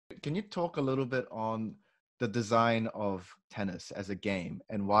can you talk a little bit on the design of tennis as a game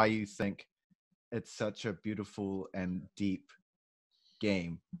and why you think it's such a beautiful and deep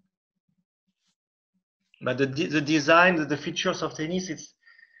game? But the design, the features of tennis,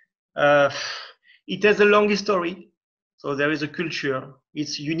 it has a long history. So there is a culture.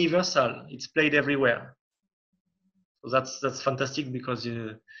 It's universal. It's played everywhere. So that's fantastic because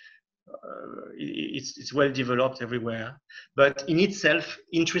it's well developed everywhere. But in itself,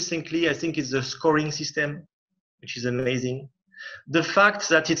 interestingly, I think it's the scoring system, which is amazing. The fact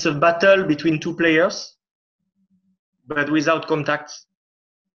that it's a battle between two players, but without contact,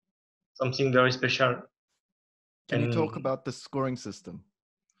 something very special. Can you talk about the scoring system?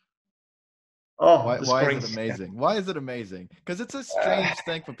 Oh, why is it amazing? Why is it amazing? Because it's a strange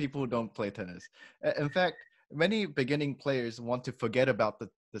thing for people who don't play tennis. In fact, many beginning players want to forget about the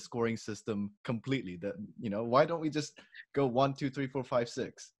scoring system completely. That, you know, why don't we just go 1, 2, 3, 4, 5,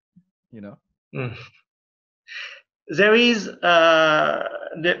 6? You know. There is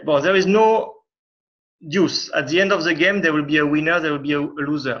there is no deuce. At the end of the game, there will be a winner. There will be a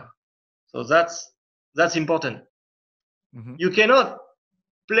loser. So that's important. Mm-hmm. You cannot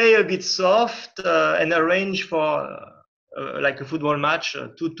play a bit soft and arrange for like a football match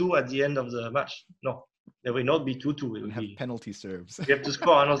 2-2 at the end of the match. No, there will not be 2-2. It will have be penalty serves. You have to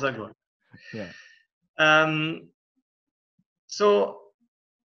score another goal. Yeah. So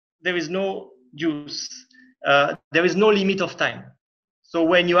there is no deuce. There is no limit of time. So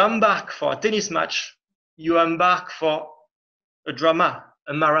when you embark for a tennis match, you embark for a drama,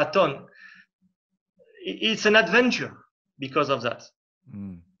 a marathon. It's an adventure because of that.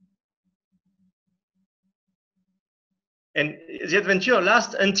 And the adventure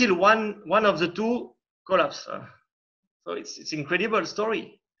lasts until one of the two collapse. So it's incredible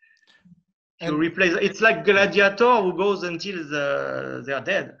story. You replace, it's like gladiator who goes until they are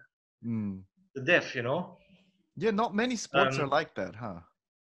dead. The death, you know. Yeah, not many sports are like that, huh?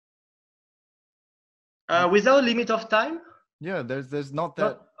 Without limit of time. Yeah, there's not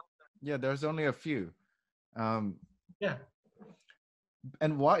that. Yeah, there's only a few. Yeah.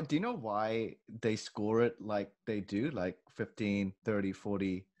 And why, do you know why they score it like they do, like 15, 30,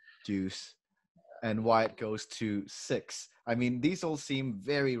 40 deuce, and why it goes to 6? I mean, these all seem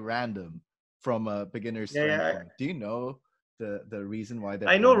very random from a beginner's standpoint. Do you know the reason why they're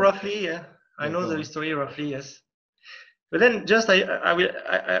I know roughly, yeah. I know the history roughly, yes. But then just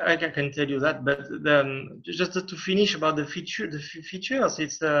I can tell you that, but just to finish about the features,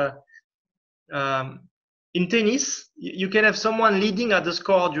 it's in tennis, you can have someone leading at the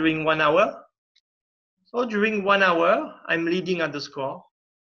score during 1 hour. So during 1 hour, I'm leading at the score.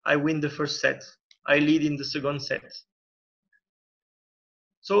 I win the first set. I lead in the second set.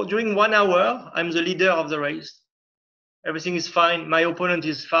 So during 1 hour, I'm the leader of the race. Everything is fine. My opponent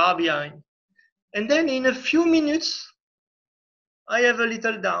is far behind. And then in a few minutes, I have a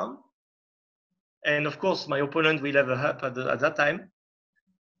little down. And of course, my opponent will have a up at that time.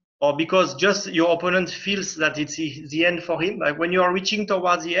 Or because just your opponent feels that it's the end for him. Like when you are reaching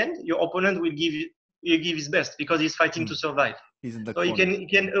towards the end, your opponent will give his best because he's fighting to survive. He's in the so corner. he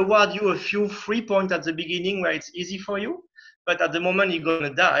can award you a few free points at the beginning where it's easy for you, but at the moment you're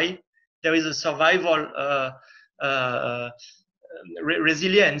gonna die, there is a survival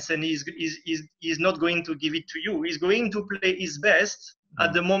resilience, and he's not going to give it to you. He's going to play his best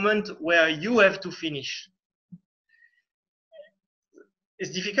at the moment where you have to finish. It's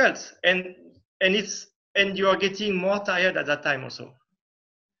difficult, and you are getting more tired at that time also.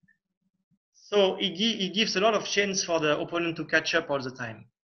 So it gives a lot of chance for the opponent to catch up all the time.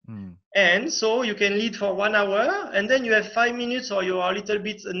 And so you can lead for 1 hour, and then you have 5 minutes, or you are a little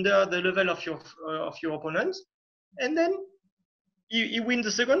bit under the level of your opponent, and then you win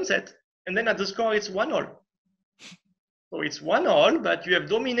the second set, and then at the score it's 1-1. So it's 1-1, but you have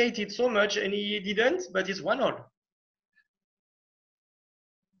dominated so much, and he didn't, but it's 1-1.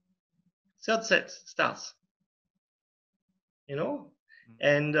 Third set starts, you know,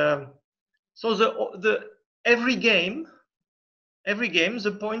 and so every game,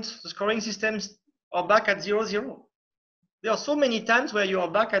 the scoring systems are back at 0-0. There are so many times where you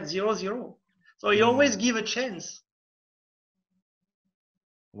are back at 0-0. So you always give a chance.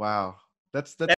 Wow, that's